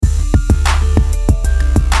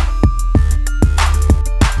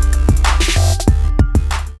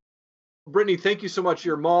Brittany, thank you so much.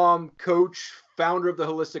 Your mom, coach, founder of the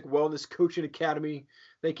Holistic Wellness Coaching Academy.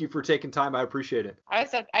 Thank you for taking time. I appreciate it. I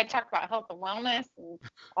said I talked about health and wellness and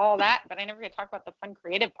all that, but I never get to talk about the fun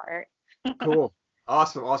creative part. Cool.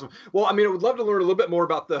 Awesome. Awesome. Well, I mean, I would love to learn a little bit more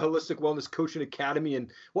about the Holistic Wellness Coaching Academy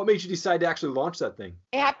and what made you decide to actually launch that thing.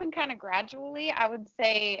 It happened kind of gradually. I would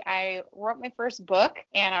say I wrote my first book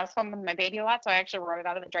and I was home with my baby a lot. So I actually wrote it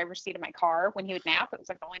out of the driver's seat of my car when he would nap. It was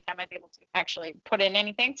like the only time I was able to actually put in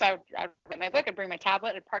anything. So I'd write my book, I'd bring my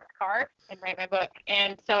tablet, I'd park the car and write my book.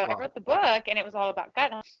 And so I wrote the book and it was all about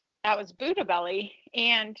gut health. That was Buddha Belly.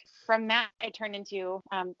 And from that, I turned into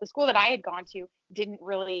the school that I had gone to didn't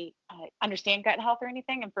really understand gut health or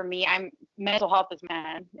anything. And for me, mental health is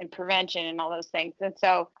man and prevention and all those things. And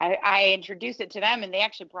so I introduced it to them and they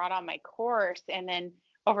actually brought on my course. And then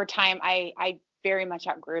over time, I very much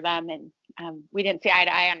outgrew them. And we didn't see eye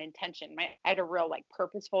to eye on intention. I had a real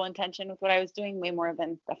purposeful intention with what I was doing, way more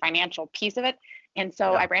than the financial piece of it. And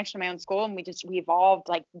so I branched to my own school and we evolved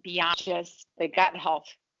beyond just the gut health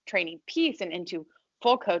training piece and into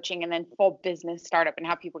full coaching and then full business startup and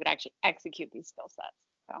how people could actually execute these skill sets.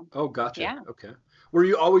 So, oh, gotcha. Yeah. Okay. Were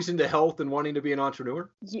you always into health and wanting to be an entrepreneur?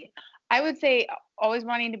 Yeah, I would say always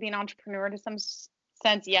wanting to be an entrepreneur to some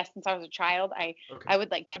sense. Yes, since I was a child, I would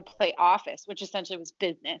like to play office, which essentially was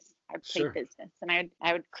business. I would play business and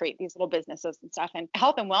I would create these little businesses and stuff. And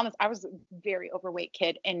health and wellness, I was a very overweight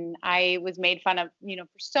kid and I was made fun of, for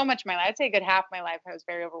so much of my life. I'd say a good half of my life, I was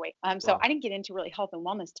very overweight. So I didn't get into really health and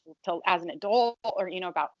wellness till as an adult or,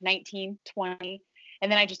 about 19, 20. And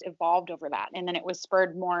then I just evolved over that. And then it was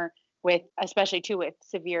spurred more especially with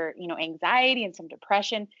severe, anxiety and some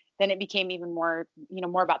depression. Then it became even more,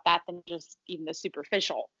 more about that than just even the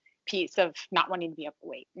superficial piece of not wanting to be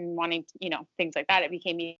overweight and wanting to, things like that. It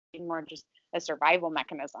became even more just a survival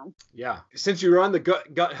mechanism. Yeah. Since you're on the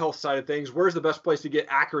gut health side of things, where's the best place to get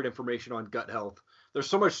accurate information on gut health? There's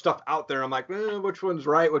so much stuff out there. I'm like, which one's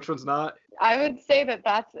right? Which one's not? I would say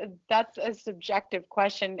that's a subjective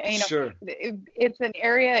question. Sure. It's an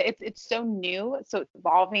area. It's so new, so it's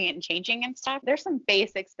evolving and changing and stuff. There's some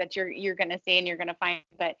basics that you're going to see and you're going to find,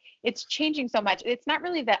 but it's changing so much. It's not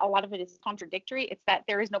really that a lot of it is contradictory. It's that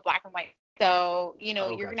there is no black and white. So,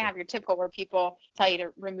 you're going to have your typical where people tell you to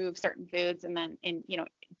remove certain foods and then,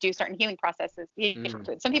 do certain healing processes.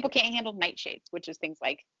 Some people can't handle nightshades, which is things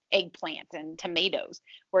like eggplant and tomatoes,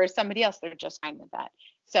 whereas somebody else, they're just fine with that.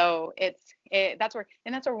 So that's where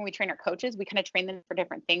when we train our coaches, we kind of train them for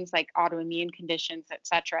different things like autoimmune conditions, et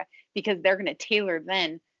cetera, because they're going to tailor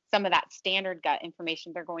then some of that standard gut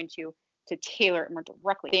information. They're going to tailor it more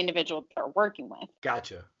directly to the individual they're working with.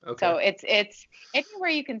 Gotcha. Okay. So it's anywhere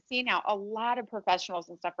you can see now, a lot of professionals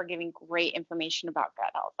and stuff are giving great information about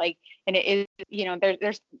gut health. And it is,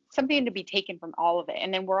 there's something to be taken from all of it.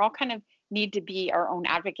 And then we're all kind of need to be our own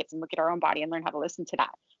advocates and look at our own body and learn how to listen to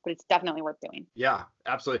that. But it's definitely worth doing. Yeah,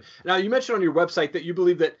 absolutely. Now, you mentioned on your website that you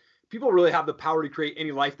believe that people really have the power to create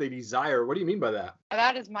any life they desire. What do you mean by that?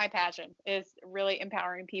 That is my passion, is really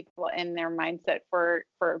empowering people in their mindset for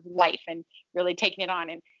life and really taking it on.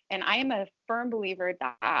 And I am a firm believer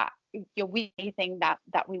that we anything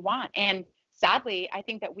that we want. And sadly, I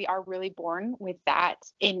think that we are really born with that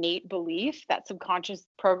innate belief, that subconscious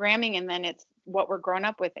programming, and then it's what we're growing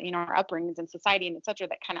up with, our upbringings and society and et cetera,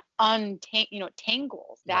 that kind of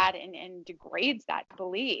tangles that and degrades that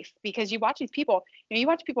belief. Because you watch these people, you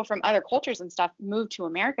watch people from other cultures and stuff move to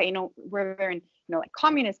America, where they're in, like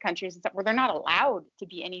communist countries and stuff, where they're not allowed to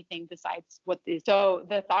be anything besides what is. So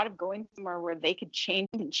the thought of going somewhere where they could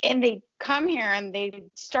change and they come here and they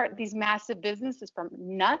start these massive businesses from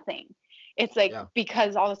nothing. It's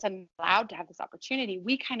because all of a sudden allowed to have this opportunity,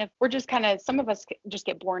 we're just some of us just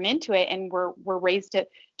get born into it, and we're raised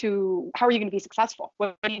to how are you going to be successful?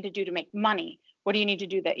 What do you need to do to make money? What do you need to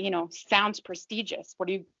do that, sounds prestigious? What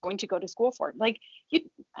are you going to go to school for?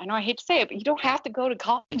 I know I hate to say it, but you don't have to go to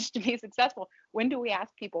college to be successful. When do we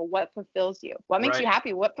ask people what fulfills you? What makes you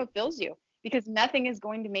happy? What fulfills you? Because nothing is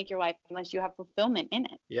going to make your life unless you have fulfillment in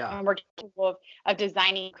it. Yeah. And we're capable of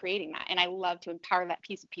designing and creating that. And I love to empower that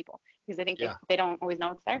piece of people because I think they don't always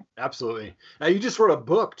know it's there. Absolutely. Now, you just wrote a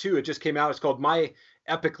book too. It just came out. It's called My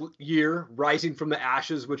Epic Year, Rising from the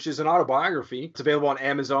Ashes, which is an autobiography. It's available on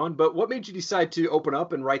Amazon. But what made you decide to open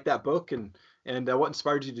up and write that book, and what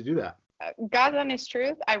inspired you to do that? God's honest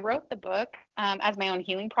truth. I wrote the book as my own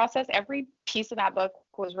healing process. Every piece of that book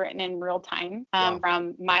was written in real time,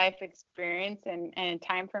 from my life experience and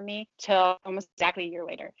time for me till almost exactly a year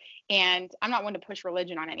later. And I'm not one to push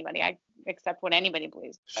religion on anybody. I accept what anybody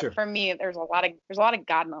believes. Sure. But for me, there's a lot of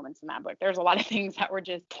God moments in that book. There's a lot of things that were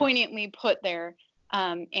just poignantly put there.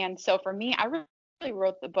 And so for me, I really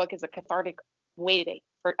wrote the book as a cathartic way to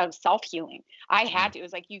of self-healing. I had to. It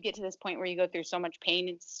was like you get to this point where you go through so much pain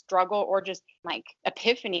and struggle, or just like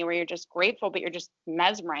epiphany where you're just grateful, but you're just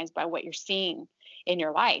mesmerized by what you're seeing in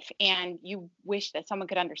your life, and you wish that someone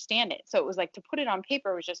could understand it. So it was like, to put it on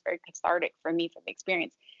paper was just very cathartic for me, for the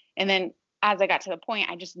experience. And then as I got to the point,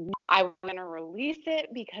 I just knew I was going to release it,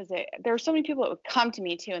 because there were so many people that would come to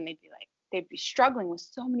me too, and they'd be struggling with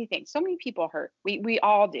so many things. So many people hurt. We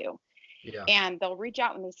all do. Yeah. And they'll reach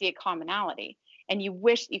out when they see a commonality, and you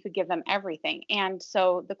wish you could give them everything. And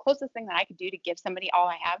so the closest thing that I could do to give somebody all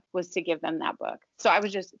I have was to give them that book. So I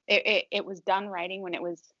was just, it was done writing when it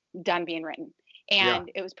was done being written.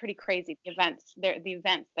 And it was pretty crazy. The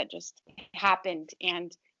events that just happened,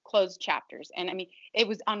 and closed chapters. And I mean, it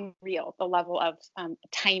was unreal, the level of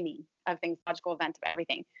timing of things, logical events, of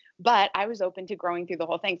everything. But I was open to growing through the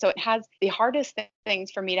whole thing. So it has the hardest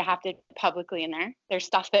things for me to have to publicly in there. There's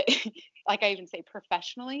stuff that, like I even say,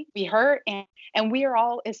 professionally, we hurt. And we are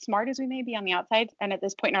all, as smart as we may be on the outside, and at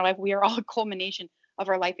this point in our life, we are all a culmination of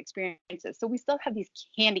our life experiences. So we still have these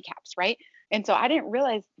handicaps, right? And so I didn't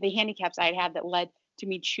realize the handicaps I had that led to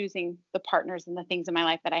me choosing the partners and the things in my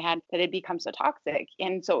life that I had that had become so toxic.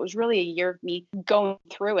 And so it was really a year of me going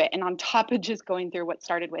through it. And on top of just going through what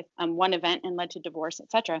started with one event and led to divorce,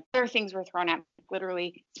 etc., other things were thrown at me.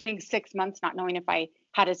 Literally spending 6 months not knowing if I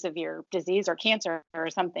had a severe disease or cancer or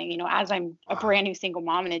something, as I'm a brand new single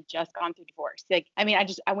mom and had just gone through divorce. Like, I mean,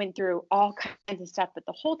 I went through all kinds of stuff, but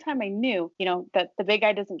the whole time I knew, that the big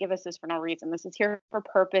guy doesn't give us this for no reason. This is here for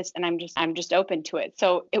purpose, and I'm just open to it.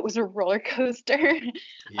 So it was a roller coaster.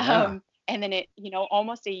 Yeah. And then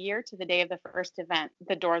almost a year to the day of the first event,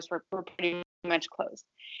 the doors were pretty much closed.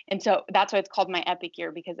 And so that's why it's called my epic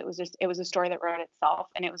year, because it was a story that wrote itself.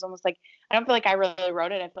 And it was almost like, I don't feel like I really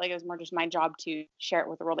wrote it. I feel like it was more just my job to share it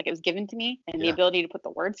with the world. Like, it was given to me, and the ability to put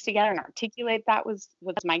the words together and articulate that was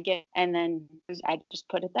my gift. And then I just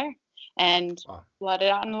put it there and let it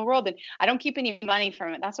out in the world. And I don't keep any money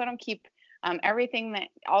from it. That's why I don't keep everything that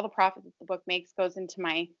all the profit that the book makes goes into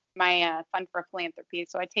my fund for philanthropy.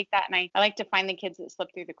 So I take that, and I like to find the kids that slip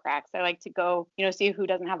through the cracks. I like to go, see who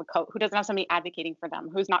doesn't have a coat, who doesn't have somebody advocating for them,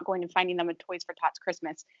 who's not going and finding them a Toys for Tots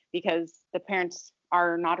Christmas because the parents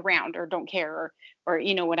are not around or don't care or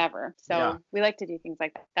whatever. So we like to do things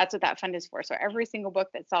like that. That's what that fund is for. So every single book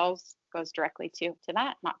that sells goes directly to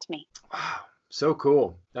that, not to me. Wow. So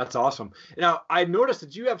cool. That's awesome. Now, I noticed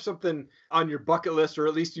that you have something on your bucket list, or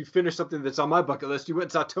at least you finished something that's on my bucket list. You went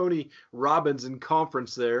and saw Tony Robbins in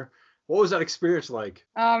conference there. What was that experience like?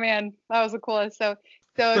 Oh man, that was the coolest. So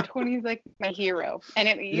Tony's like my hero, and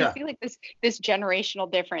you see like this generational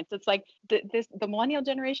difference. It's like the millennial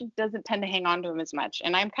generation doesn't tend to hang on to him as much,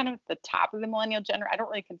 and I'm kind of at the top of the millennial generation. I don't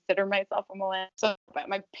really consider myself a millennial, but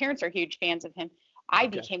my parents are huge fans of him. I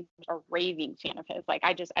became a raving fan of his. Like,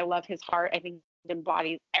 I love his heart. I think it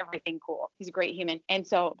embodies everything cool. He's a great human. And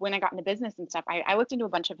so when I got into business and stuff, I looked into a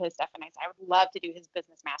bunch of his stuff, and I said, I would love to do his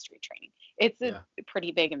business mastery training. It's a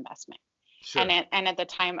pretty big investment. Sure. And at the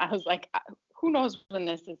time I was like, who knows when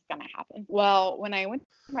this is going to happen? Well, when I went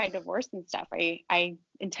through my divorce and stuff, I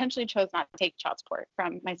intentionally chose not to take child support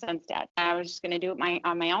from my son's dad. I was just going to do it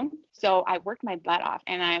on my own. So I worked my butt off,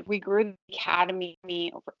 and we grew the academy.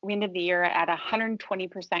 We ended the year at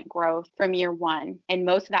 120% growth from year one. And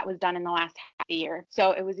most of that was done in the last half of the year.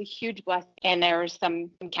 So it was a huge blessing. And there was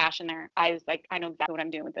some cash in there. I was like, I know exactly what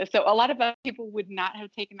I'm doing with this. So a lot of other people would not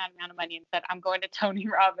have taken that amount of money and said, I'm going to Tony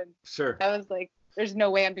Robbins. Sure. I was like, there's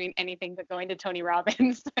no way I'm doing anything but going to Tony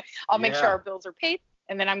Robbins. I'll make sure our bills are paid,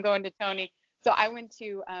 and then I'm going to Tony. So I went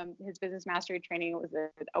to his business mastery training. It was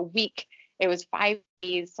a week. It was 5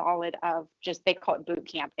 days solid of just, they call it boot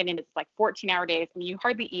camp. And then it's like 14-hour days. I mean, you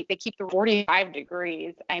hardly eat. They keep the 45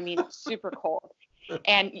 degrees. I mean, super cold.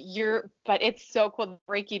 And but it's so cool to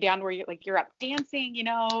break you down where you're up dancing,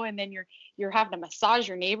 and then you're having to massage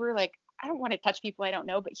your neighbor. Like, I don't want to touch people I don't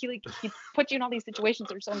know, but he puts you in all these situations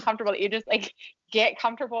that are so uncomfortable that you just like get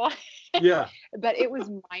comfortable. Yeah. But it was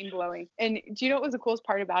mind blowing. And do you know what was the coolest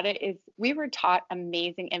part about it is we were taught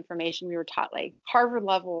amazing information. We were taught like Harvard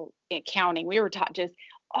level accounting. We were taught just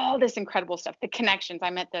all this incredible stuff, the connections.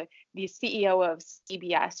 I met the CEO of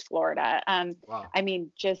CBS Florida. Wow. I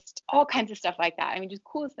mean, just all kinds of stuff like that. I mean, just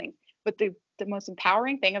coolest things. But the most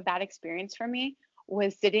empowering thing of that experience for me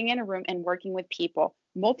was sitting in a room and working with people,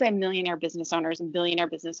 multi-millionaire business owners and billionaire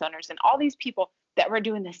business owners, and all these people that were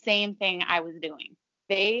doing the same thing I was doing.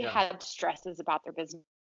 They had stresses about their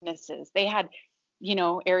businesses. They had,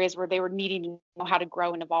 areas where they were needing to know how to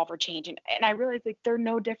grow and evolve or change. And I realized like they're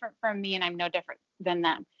no different from me, and I'm no different than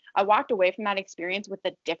them. I walked away from that experience with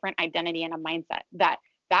a different identity and a mindset that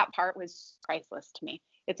part was priceless to me.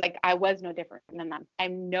 It's like I was no different than them.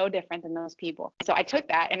 I'm no different than those people. So I took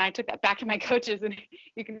that and I took that back to my coaches, and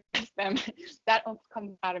you can ask them. That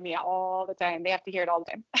comes out of me all the time. They have to hear it all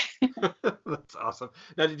the time. That's awesome.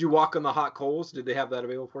 Now, did you walk on the hot coals? Did they have that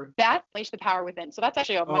available for you? That's Unleash the Power Within. So that's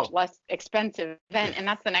actually a much Oh. less expensive event, and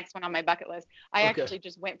that's the next one on my bucket list. I Okay. actually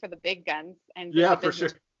just went for the big guns and Yeah, did the for sure.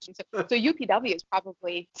 business. So UPW is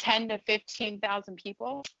probably 10 to 15,000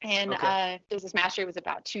 people, and Okay. Business Mastery was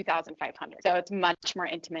about 2,500. So it's much more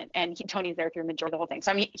intimate, and Tony's there through the majority of the whole thing.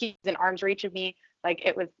 So I mean, he's in arm's reach of me. Like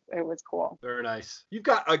it was cool. Very nice. You've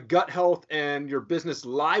got a gut health and your business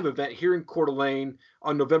live event here in Coeur d'Alene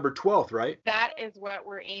on November 12th, right? That is what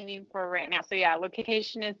we're aiming for right now. So yeah,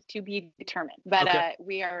 location is to be determined, but Okay.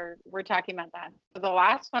 we're talking about that. The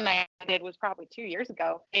last one I did was probably 2 years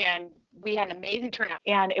ago, and we had an amazing turnout.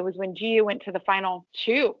 And it was when GU went to the final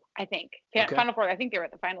two, I think. Okay. Final four. I think they were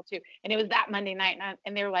at the final two, and it was that Monday night.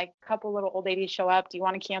 And they were like, a couple little old ladies show up. Do you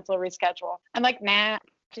want to cancel or reschedule? I'm like, nah.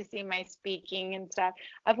 To see my speaking and stuff.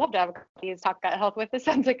 I'd love to have a couple of these talk gut health with. This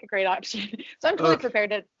sounds like a great option. So I'm totally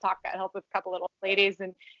prepared to talk gut health with a couple little ladies.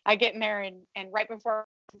 And I get in there, and right before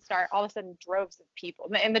we start, all of a sudden droves of people.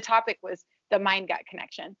 And the topic was the mind gut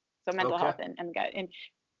connection. So mental health and gut. And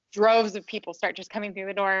droves of people start just coming through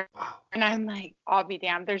the door. Wow. And I'm like, I'll be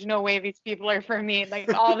damned. There's no way these people are for me.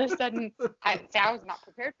 Like all of a sudden, I was not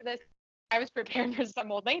prepared for this. I was prepared for some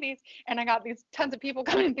old ladies, and I got these tons of people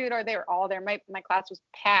coming through the door. They were all there. My class was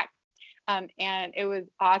packed, and it was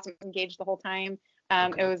awesome. Engaged the whole time.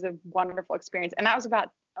 It was a wonderful experience, and that was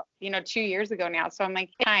about 2 years ago now. So I'm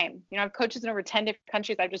like, time. I've coaches in over 10 different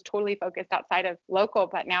countries. I've just totally focused outside of local,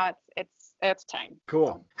 but now it's time.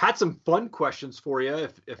 Cool. Had some fun questions for you,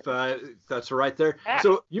 if that's right there. Yeah.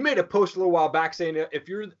 So you made a post a little while back saying,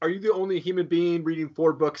 are you the only human being reading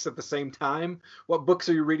 4 books at the same time? What books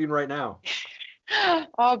are you reading right now?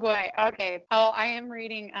 Oh boy. Okay. Oh, I am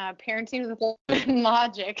reading Parenting with Love and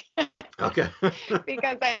Logic. Okay.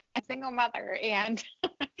 Because I'm a single mother, and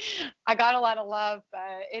I got a lot of love, but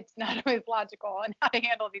it's not always logical on how to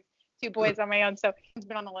handle these 2 boys on my own. So it's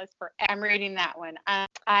been on the list for. I'm reading that one. I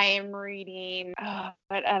am reading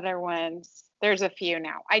what other ones? There's a few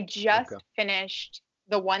now. I just finished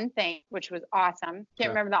The One Thing, which was awesome. Can't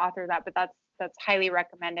remember the author of that, but that's highly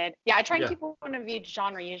recommended. Yeah, I try and keep one of each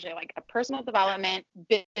genre usually, like a personal development,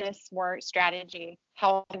 business, more strategy,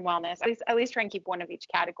 health and wellness. At least try and keep one of each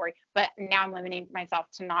category. But now I'm limiting myself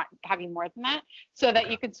to not having more than that, so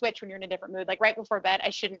that you can switch when you're in a different mood. Like right before bed,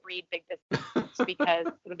 I shouldn't read big business because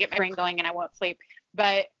it'll get my brain going and I won't sleep.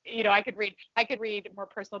 But I could read more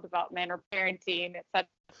personal development or parenting, etc.,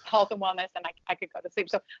 health and wellness, and I could go to sleep.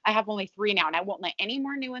 So I have only 3 now, and I won't let any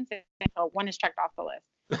more new ones in until one is checked off the list.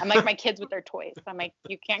 I'm like my kids with their toys. I'm like,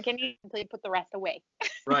 you can't get any until you put the rest away.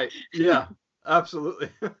 Right. Yeah, absolutely.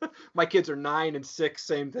 My kids are 9 and 6,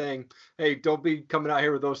 same thing. Hey, don't be coming out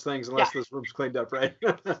here with those things unless this room's cleaned up, right?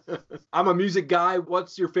 I'm a music guy.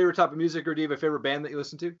 What's your favorite type of music, or do you have a favorite band that you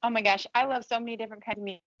listen to? Oh my gosh, I love so many different kinds of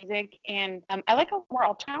music, and I like a more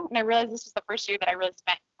alternative. And I realized this was the first year that I really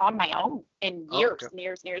spent on my own in years and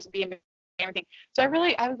years and years of being everything. So I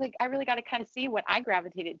really got to kind of see what I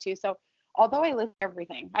gravitated to. So although I listen to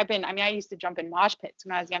everything, I used to jump in mosh pits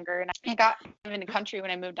when I was younger, and I got in the country when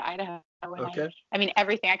I moved to Idaho. And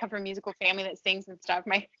everything. I come from a musical family that sings and stuff.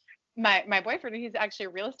 My boyfriend, he's actually a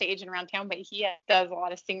real estate agent around town, but he does a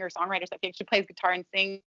lot of singer-songwriter stuff. He actually plays guitar and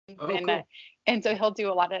sings. And so he'll do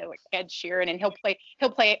a lot of like Ed Sheeran, and he'll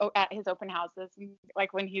play at his open houses, and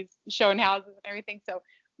like when he's showing houses and everything. So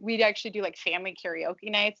we'd actually do like family karaoke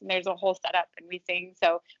nights, and there's a whole setup, and we sing.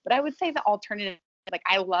 So, but I would say the alternative, like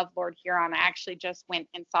I love Lord Huron. I actually just went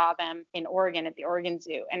and saw them in Oregon at the Oregon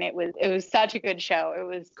Zoo, and it was such a good show. It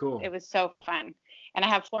was cool. It was so fun. And I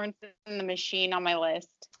have Florence and the Machine on my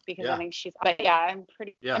list because I think she's. But yeah,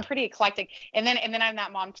 I'm pretty eclectic. And then I'm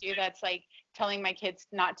that mom too that's like telling my kids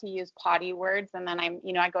not to use potty words, and then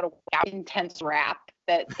I go to intense rap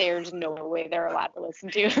that there's no way they're allowed to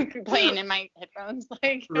listen to playing in my headphones.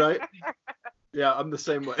 Like right. Yeah, I'm the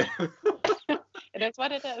same way. It is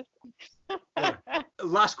what it is. Yeah.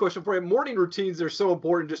 Last question for you. Morning routines are so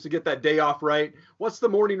important just to get that day off right. What's the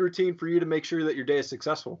morning routine for you to make sure that your day is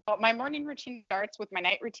successful? Well, my morning routine starts with my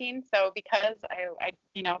night routine. So because I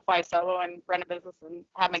fly solo and run a business and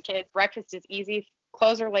have my kids, breakfast is easy.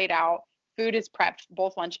 Clothes are laid out. Food is prepped,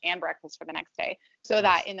 both lunch and breakfast for the next day. So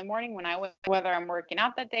that in the morning whether I'm working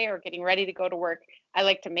out that day or getting ready to go to work, I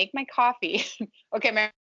like to make my coffee. Okay,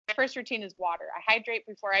 my first routine is water. I hydrate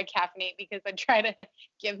before I caffeinate because I try to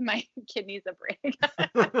give my kidneys a break.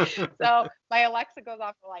 So my Alexa goes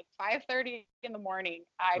off at like 5:30 in the morning.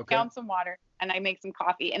 I Okay. pound some water and I make some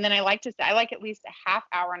coffee. And then I like at least a half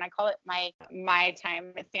hour, and I call it my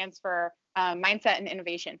time. It stands for mindset and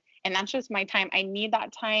innovation. And that's just my time. I need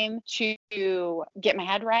that time to get my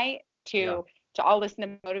head right, to all listen to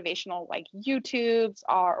motivational like YouTubes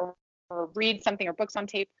or read something or books on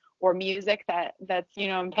tape or music that's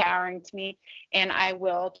empowering to me, and I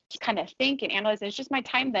will just kind of think and analyze. It's just my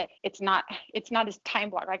time that it's not as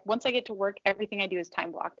time blocked. Like once I get to work, everything I do is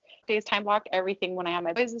time blocked. Day is time blocked. Everything when I have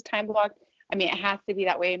my business is time blocked. I mean, it has to be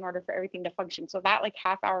that way in order for everything to function. So that like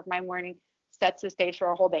half hour of my morning sets the stage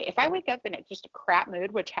for a whole day. If I wake up in it's just a crap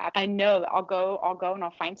mood, which happens, I know that I'll go and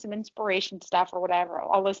I'll find some inspiration stuff or whatever.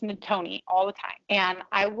 I'll listen to Tony all the time, and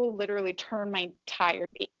I will literally turn my entire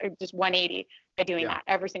just 180 by doing that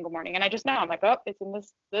every single morning. And I just know I'm like, oh, it's in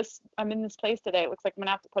this I'm in this place today. It looks like I'm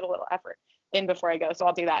gonna have to put a little effort in before I go. So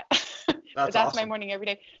I'll do that. That's awesome. My morning every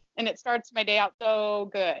day. And it starts my day out so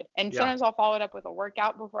good. And sometimes I'll follow it up with a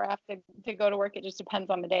workout before I have to go to work. It just depends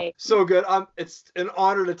on the day. So good. It's an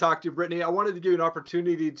honor to talk to you, Brittany. I wanted to give you an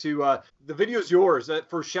opportunity to, the video's yours,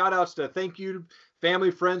 for shout outs to thank you,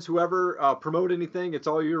 family, friends, whoever, promote anything. It's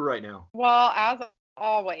all yours right now. Well, as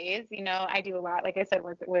always, I do a lot, like I said,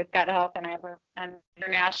 with gut health, and I have an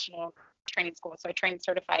international training school. So I train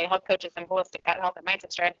certified health coaches in holistic gut health and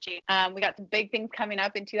mindset strategy. We got some big things coming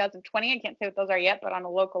up in 2020. I can't say what those are yet, but on a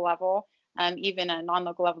local level, even a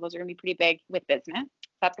non-local level, those are going to be pretty big with business.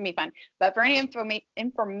 That's going to be fun. But for any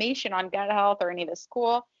information on gut health or any of the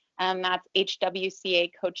school, that's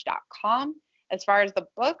hwcacoach.com. As far as the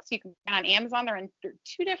books, you can find on Amazon. They're in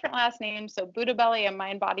 2 different last names. So Buddha Belly, a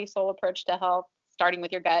mind, body, soul approach to health, starting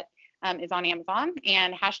with your gut, is on Amazon.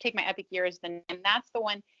 And Hashtag My Epic Year and that's the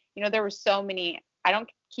one. There were so many. I don't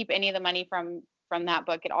keep any of the money from that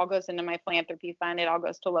book. It all goes into my philanthropy fund. It all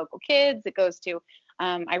goes to local kids. It goes to,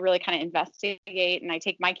 I really kind of investigate, and I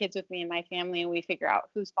take my kids with me and my family, and we figure out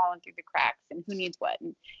who's fallen through the cracks and who needs what.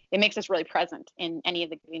 And it makes us really present in any of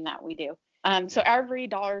the giving that we do. So every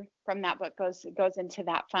dollar from that book goes into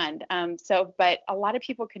that fund. But a lot of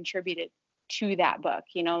people contributed to that book,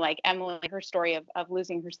 like Emily, her story of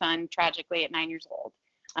losing her son tragically at 9 years old.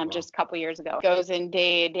 Just a couple years ago, goes in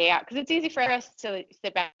day out, because it's easy for us to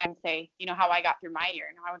sit back and say, how I got through my year,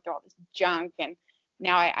 and I went through all this junk, and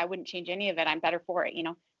now I wouldn't change any of it. I'm better for it,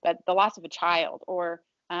 But the loss of a child, or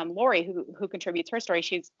Lori, who contributes her story,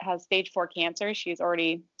 has stage 4 cancer. She's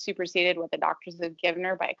already superseded what the doctors have given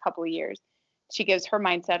her by a couple of years. She gives her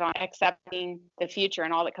mindset on accepting the future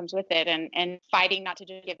and all that comes with it, and fighting not to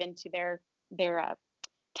just give into their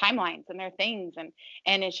timelines and their things, and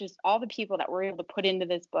it's just all the people that were able to put into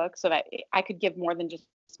this book, so that I could give more than just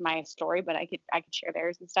my story, but I could share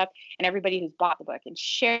theirs and stuff. And everybody who's bought the book and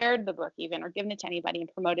shared the book even, or given it to anybody and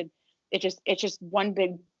promoted it, it's just one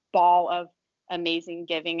big ball of amazing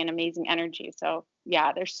giving and amazing energy. So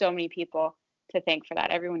there's so many people to thank for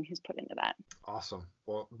that, everyone who's put into that. Awesome.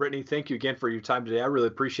 Well, Brittany, thank you again for your time today. I really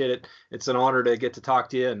appreciate it. It's an honor to get to talk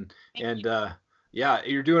to you, and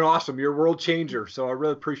you're doing awesome. You're a world changer. So I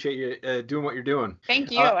really appreciate you doing what you're doing.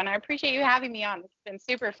 Thank you. And I appreciate you having me on. It's been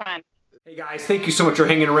super fun. Hey guys, thank you so much for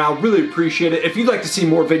hanging around. Really appreciate it. If you'd like to see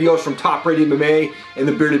more videos from Top Rated MMA and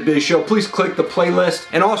the Bearded Biz Show, please click the playlist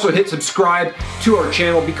and also hit subscribe to our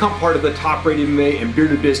channel. Become part of the Top Rated MMA and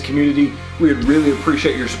Bearded Biz community. We would really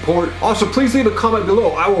appreciate your support. Also, please leave a comment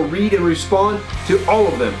below. I will read and respond to all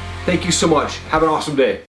of them. Thank you so much. Have an awesome day.